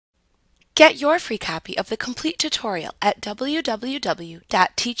Get your free copy of the complete tutorial at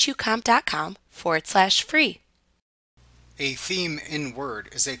www.teachucomp.com/free. A theme in Word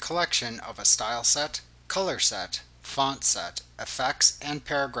is a collection of a style set, color set, font set, effects, and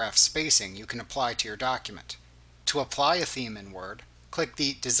paragraph spacing you can apply to your document. To apply a theme in Word, click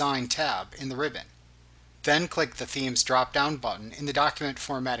the Design tab in the ribbon. Then click the Themes drop-down button in the Document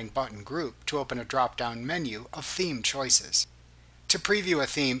Formatting button group to open a drop-down menu of theme choices. To preview a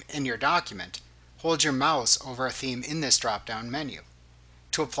theme in your document, hold your mouse over a theme in this drop-down menu.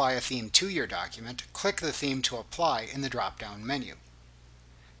 To apply a theme to your document, click the theme to apply in the drop-down menu.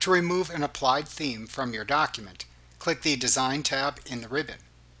 To remove an applied theme from your document, click the Design tab in the ribbon.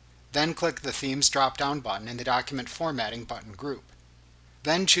 Then click the Themes drop-down button in the Document Formatting button group.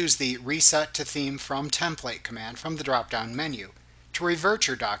 Then choose the Reset to Theme from Template command from the drop-down menu to revert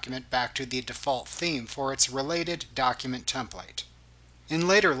your document back to the default theme for its related document template. In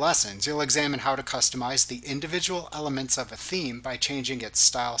later lessons, you'll examine how to customize the individual elements of a theme by changing its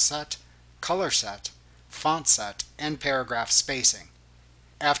style set, color set, font set, and paragraph spacing.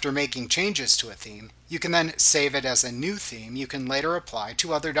 After making changes to a theme, you can then save it as a new theme you can later apply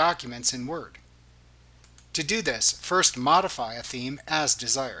to other documents in Word. To do this, first modify a theme as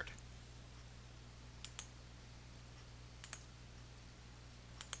desired.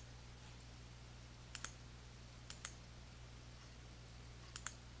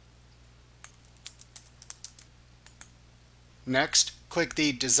 Next, click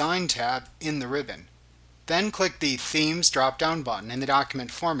the Design tab in the ribbon. Then click the Themes drop-down button in the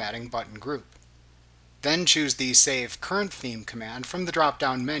Document Formatting button group. Then choose the Save Current Theme command from the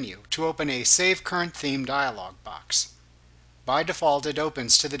drop-down menu to open a Save Current Theme dialog box. By default, it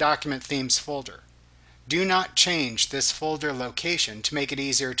opens to the Document Themes folder. Do not change this folder location to make it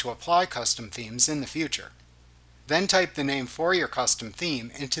easier to apply custom themes in the future. Then type the name for your custom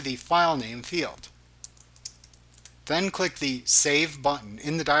theme into the File Name field. Then click the Save button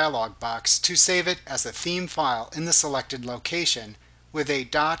in the dialog box to save it as a theme file in the selected location with a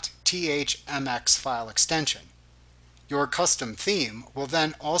 .thmx file extension. Your custom theme will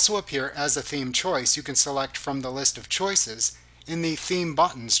then also appear as a theme choice you can select from the list of choices in the Theme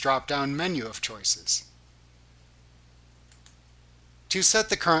Buttons drop-down menu of choices. To set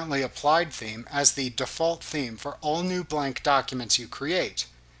the currently applied theme as the default theme for all new blank documents you create,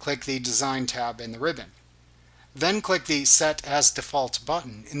 click the Design tab in the ribbon. Then click the Set as Default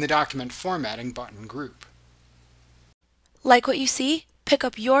button in the Document Formatting button group. Like what you see? Pick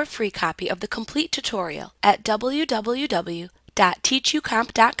up your free copy of the complete tutorial at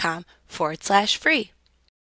www.teachucomp.com/free.